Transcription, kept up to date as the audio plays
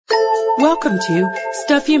Welcome to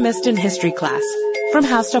Stuff You Missed in History Class from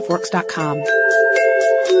HowStuffWorks.com.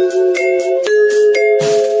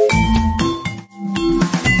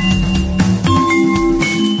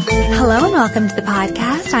 Hello and welcome to the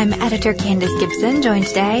podcast. I'm editor Candace Gibson, joined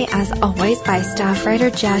today, as always, by staff writer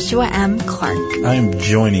Joshua M. Clark. I'm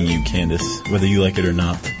joining you, Candace, whether you like it or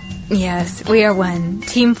not. Yes, we are one.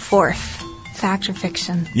 Team Fourth. Fact or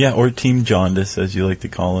fiction? Yeah, or Team Jaundice, as you like to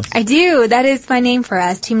call us. I do. That is my name for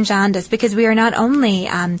us, Team Jaundice, because we are not only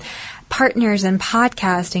partners in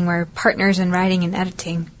podcasting, we're partners in writing and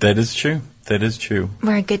editing. That is true. That is true.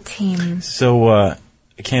 We're a good team. So,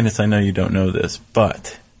 Candace, I know you don't know this,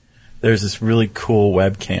 but there's this really cool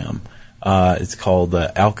webcam. It's called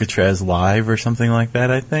Alcatraz Live or something like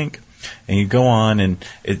that, I think. And you go on, and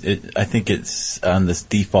I think it's on this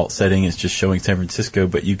default setting. It's just showing San Francisco,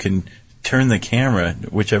 but you can turn the camera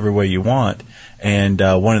whichever way you want, and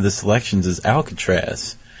one of the selections is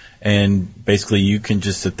Alcatraz, and basically you can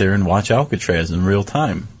just sit there and watch Alcatraz in real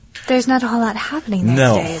time. There's not a whole lot happening these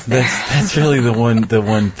days. No, that's really the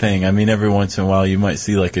one thing. I mean, every once in a while you might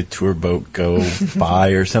see like a tour boat go by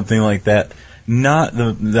or something like that. Not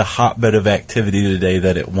the hotbed of activity today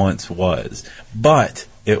that it once was, but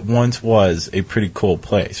it once was a pretty cool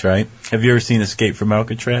place, right? Have you ever seen Escape from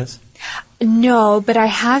Alcatraz? No, but I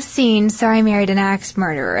have seen Sorry I Married an Axe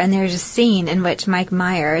Murderer, and there's a scene in which Mike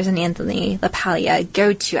Myers and Anthony LaPaglia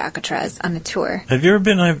go to Alcatraz on a tour. Have you ever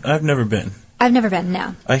been? I've never been. I've never been,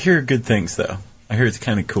 no. I hear good things, though. I hear it's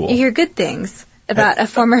kind of cool. You hear good things about a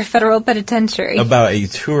former federal penitentiary. About a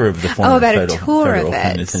tour of the former federal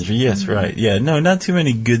penitentiary. Yes, Mm-hmm. right. Yeah, no, not too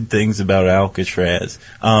many good things about Alcatraz.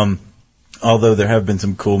 Although there have been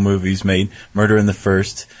some cool movies made. Murder in the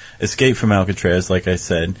First, Escape from Alcatraz, like I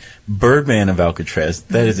said, Birdman of Alcatraz.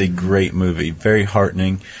 That is a great movie, very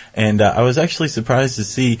heartening. And I was actually surprised to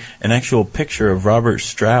see an actual picture of Robert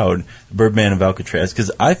Stroud, the Birdman of Alcatraz, because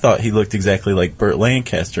I thought he looked exactly like Burt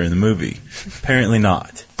Lancaster in the movie. Apparently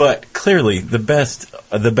not. But clearly, the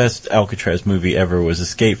best Alcatraz movie ever was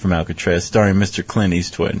Escape from Alcatraz, starring Mr. Clint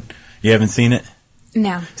Eastwood. You haven't seen it?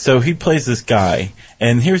 No. So he plays this guy,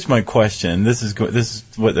 and here's my question. This is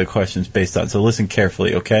what the question's based on, so listen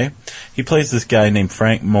carefully, okay? He plays this guy named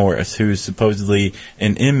Frank Morris, who's supposedly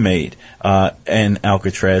an inmate in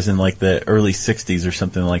Alcatraz in like the early 60s or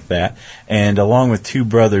something like that. And along with two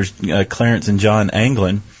brothers, Clarence and John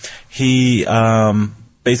Anglin, he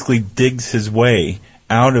basically digs his way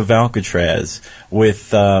out of Alcatraz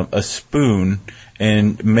with a spoon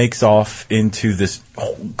and makes off into this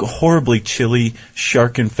horribly chilly,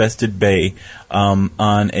 shark-infested bay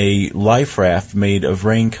on a life raft made of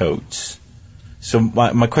raincoats. So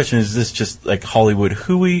my question is this just like Hollywood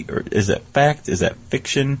hooey, or is that fact? Is that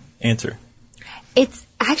fiction? Answer. It's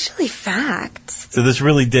actually fact. So this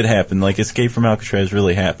really did happen, like Escape from Alcatraz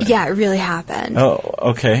really happened? Yeah, it really happened. Oh,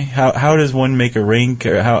 okay. How does one make a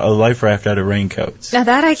life raft out of raincoats? Now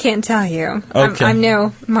that I can't tell you. Okay. I'm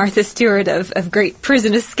no Martha Stewart of great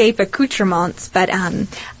prison escape accoutrements, but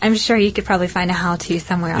I'm sure you could probably find a how-to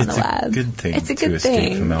somewhere on the web. It's a good thing. It's a good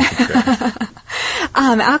escape thing. From Alcatraz.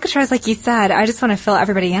 Alcatraz, like you said, I just want to fill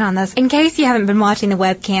everybody in on this. In case you haven't been watching the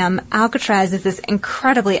webcam, Alcatraz is this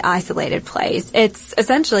incredibly isolated place. It's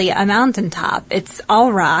essentially a mountaintop. It's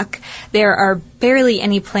all rock. There are barely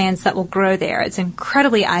any plants that will grow there. It's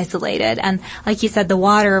incredibly isolated. And like you said, the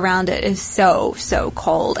water around it is so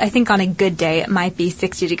cold. I think on a good day, it might be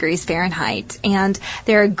 60 degrees Fahrenheit. And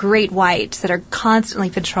there are great whites that are constantly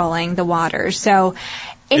patrolling the water. So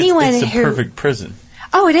anyone it's a perfect prison.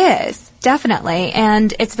 Oh, it is. Definitely.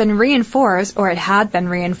 And it's been reinforced, or it had been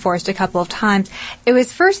reinforced a couple of times. It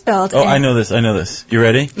was first built I know this. You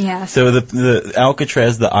ready? Yes. So the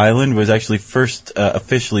Alcatraz, the island, was actually first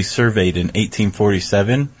officially surveyed in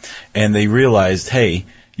 1847, and they realized, hey,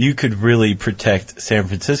 you could really protect San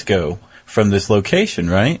Francisco from this location,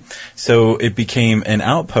 right? So it became an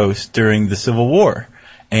outpost during the Civil War.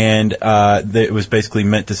 And it was basically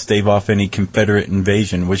meant to stave off any Confederate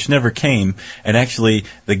invasion, which never came. And actually,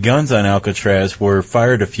 the guns on Alcatraz were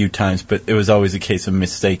fired a few times, but it was always a case of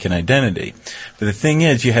mistaken identity. But the thing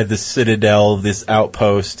is, you had this citadel, this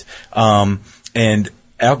outpost, and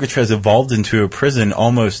Alcatraz evolved into a prison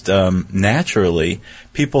almost naturally.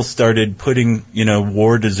 People started putting,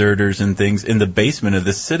 war deserters and things in the basement of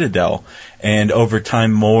the citadel, and over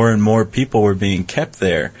time, more and more people were being kept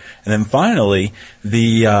there. And then finally,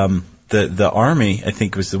 the army, I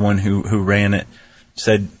think, was the one who ran it,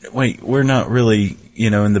 said, "Wait, we're not really,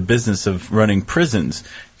 in the business of running prisons."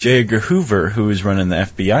 J. Edgar Hoover, who was running the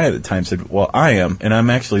FBI at the time, said, "Well, I am, and I'm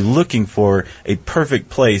actually looking for a perfect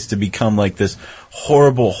place to become like this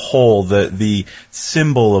horrible hole, the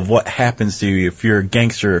symbol of what happens to you if you're a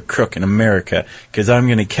gangster or a crook in America, because I'm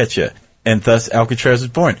going to catch you. And thus Alcatraz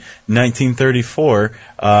was born. 1934,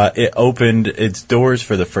 it opened its doors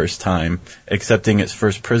for the first time, accepting its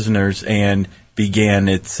first prisoners, and began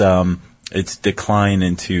its decline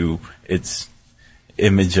into its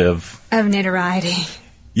image of notoriety.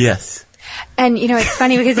 Yes. And, it's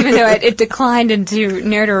funny because even though it declined into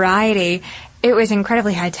notoriety, it was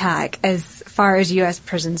incredibly high tech as far as U.S.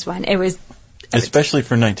 prisons went. It was... Especially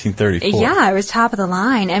for 1934. Yeah, it was top of the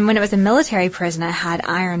line. And when it was a military prison, it had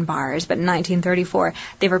iron bars. But in 1934,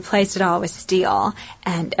 they replaced it all with steel.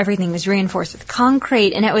 And everything was reinforced with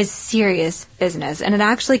concrete. And it was serious business. And it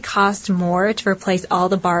actually cost more to replace all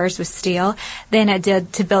the bars with steel than it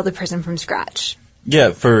did to build the prison from scratch. Yeah,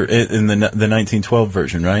 in the 1912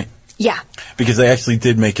 version, right? Yeah. Because they actually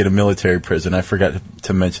did make it a military prison. I forgot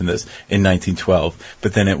to mention this in 1912.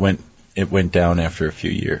 But then it went down after a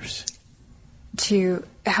few years.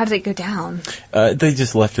 How did it go down? They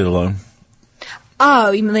just left it alone.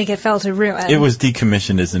 Oh, you mean like it fell to ruin? It was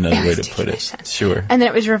decommissioned is another way to put it. Sure. And then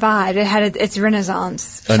it was revived. It had its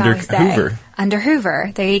renaissance, under shall we say. Hoover. Under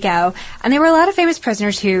Hoover. There you go. And there were a lot of famous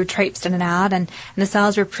prisoners who traipsed in and out, and the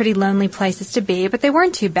cells were pretty lonely places to be, but they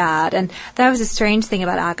weren't too bad. And that was a strange thing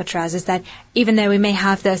about Alcatraz, is that even though we may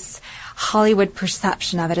have this Hollywood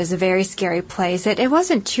perception of it as a very scary place, it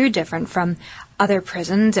wasn't too different from other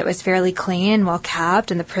prisons. It was fairly clean and well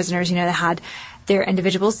kept, and the prisoners, they had their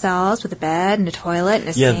individual cells with a bed and a toilet and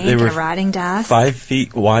a sink and a writing desk. 5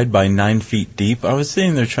 feet wide by 9 feet deep. I was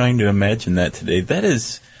sitting there trying to imagine that today. That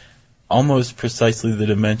is almost precisely the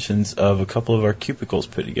dimensions of a couple of our cubicles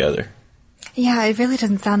put together. Yeah, it really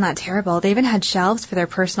doesn't sound that terrible. They even had shelves for their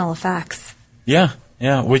personal effects. Yeah,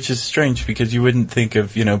 which is strange because you wouldn't think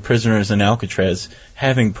of, prisoners in Alcatraz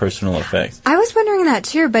having personal effects. I was wondering that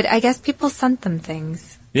too, but I guess people sent them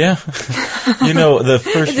things. Yeah. The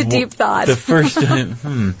first... It's a deep thought.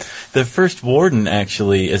 The first warden,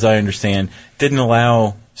 actually, as I understand, didn't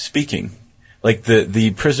allow speaking. Like,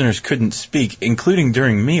 the prisoners couldn't speak, including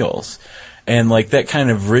during meals. And, that kind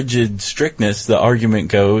of rigid strictness, the argument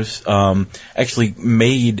goes, actually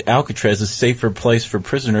made Alcatraz a safer place for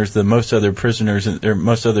prisoners than most other prisoners or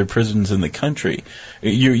most other prisons in the country.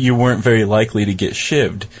 You weren't very likely to get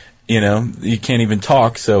shivved. You can't even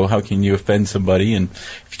talk, so how can you offend somebody? And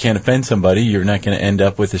if you can't offend somebody, you're not going to end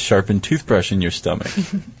up with a sharpened toothbrush in your stomach.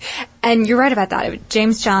 And you're right about that.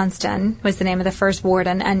 James Johnston was the name of the first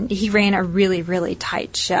warden, and he ran a really, really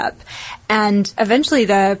tight ship. And eventually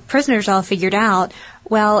the prisoners all figured out,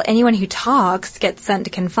 well, anyone who talks gets sent to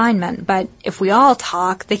confinement, but if we all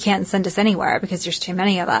talk, they can't send us anywhere because there's too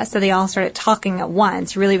many of us. So they all started talking at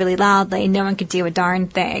once, really, really loudly. No one could do a darn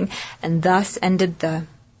thing. And thus ended the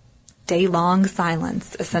day-long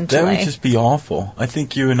silence, essentially. That would just be awful. I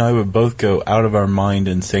think you and I would both go out of our mind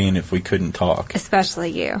insane if we couldn't talk. Especially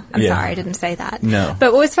you. I'm sorry, I didn't say that. No.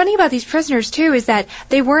 But what was funny about these prisoners, too, is that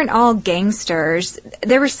they weren't all gangsters.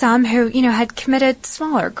 There were some who, had committed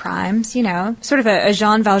smaller crimes, sort of a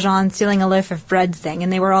Jean Valjean stealing a loaf of bread thing,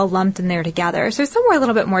 and they were all lumped in there together. So some were a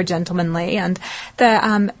little bit more gentlemanly, and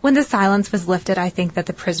when the silence was lifted, I think that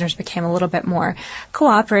the prisoners became a little bit more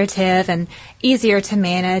cooperative and easier to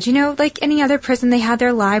manage. Like any other prison, they had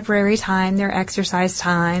their library time, their exercise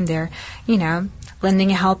time, their, lending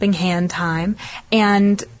a helping hand time.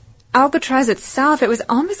 And Alcatraz itself, it was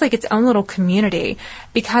almost like its own little community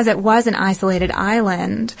because it was an isolated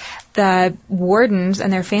island. The wardens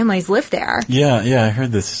and their families lived there. Yeah, I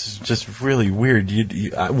heard this. It's just really weird.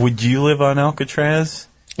 Would you live on Alcatraz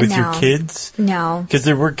with your kids? No. Because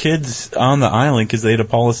there were kids on the island because they had a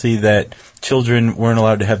policy that children weren't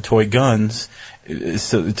allowed to have toy guns.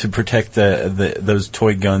 So to protect those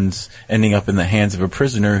toy guns ending up in the hands of a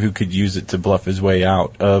prisoner who could use it to bluff his way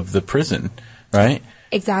out of the prison, right?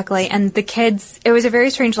 Exactly. And the kids, it was a very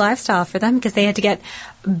strange lifestyle for them because they had to get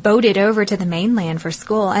boated over to the mainland for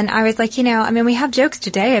school. And I was like, we have jokes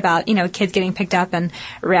today about, kids getting picked up in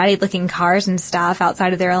ratty-looking cars and stuff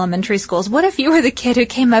outside of their elementary schools. What if you were the kid who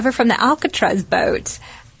came over from the Alcatraz boat?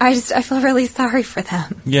 I feel really sorry for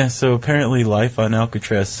them. Yeah, so apparently life on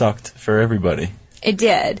Alcatraz sucked for everybody. It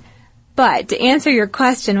did. But to answer your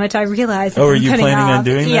question, which I realize are you planning on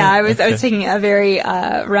doing that? Yeah, I was taking a very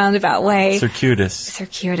roundabout way.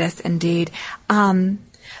 Circuitous, indeed.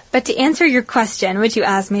 But to answer your question, which you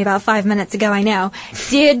asked me about 5 minutes ago, I know,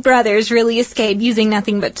 did brothers really escape using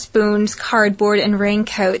nothing but spoons, cardboard, and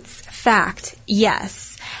raincoats? Fact, yes.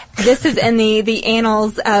 This is in the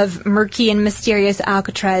annals of murky and mysterious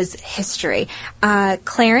Alcatraz history.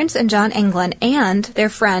 Clarence and John England and their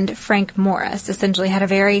friend Frank Morris essentially had a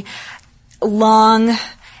very long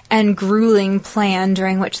and grueling plan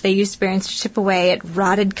during which they experienced to chip away at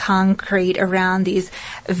rotted concrete around these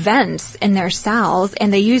vents in their cells,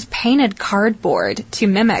 and they used painted cardboard to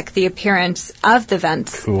mimic the appearance of the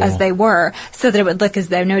vents as they were, so that it would look as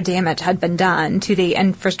though no damage had been done to the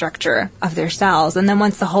infrastructure of their cells. And then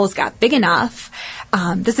once the holes got big enough,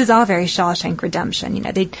 this is all very Shawshank Redemption. You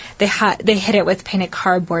know, they hit it with painted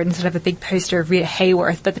cardboard instead of a big poster of Rita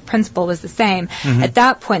Hayworth, but the principle was the same. Mm-hmm. At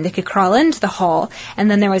that point, they could crawl into the hole,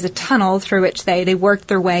 and then there was a tunnel through which they worked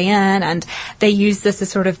their way in, and they used this as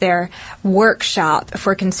sort of their workshop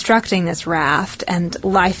for constructing this raft and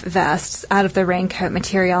life vests out of the raincoat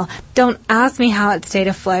material. Don't ask me how it stayed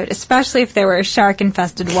afloat, especially if there were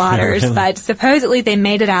shark-infested waters, really? But supposedly they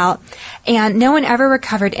made it out, and no one ever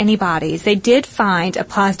recovered any bodies. They did find a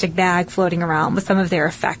plastic bag floating around with some of their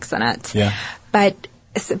effects in it. Yeah. But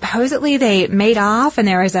supposedly they made off, and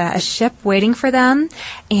there was a ship waiting for them,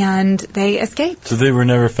 and they escaped. So they were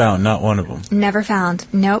never found, not one of them? Never found.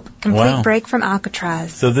 Nope. Complete break from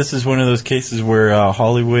Alcatraz. So this is one of those cases where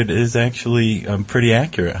Hollywood is actually pretty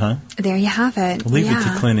accurate, huh? There you have it. Leave it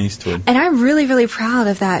to Clint Eastwood. And I'm really, really proud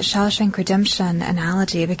of that Shawshank Redemption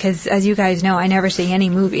analogy, because as you guys know, I never see any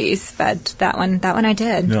movies, but that one I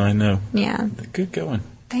did. No, I know. Yeah. Good going.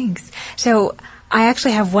 Thanks. So I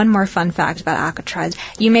actually have one more fun fact about Alcatraz.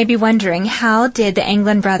 You may be wondering, how did the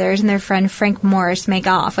Anglin brothers and their friend Frank Morris make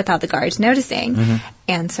off without the guards noticing? Mm-hmm.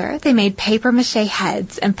 Answer, they made papier-mâché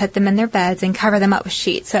heads and put them in their beds and covered them up with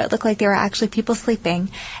sheets so it looked like they were actually people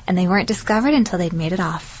sleeping, and they weren't discovered until they'd made it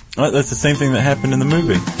off. Well, that's the same thing that happened in the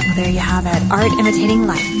movie. Well, there you have it. Art imitating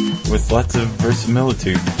life. With lots of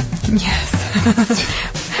verisimilitude. Yes.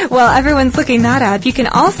 Well, everyone's looking that up. You can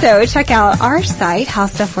also check out our site,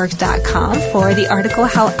 howstuffworks.com, for the article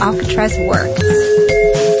How Alcatraz Works.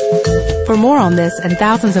 For more on this and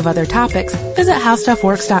thousands of other topics, visit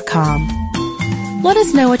howstuffworks.com. Let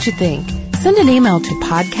us know what you think. Send an email to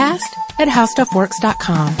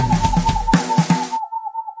podcast@howstuffworks.com.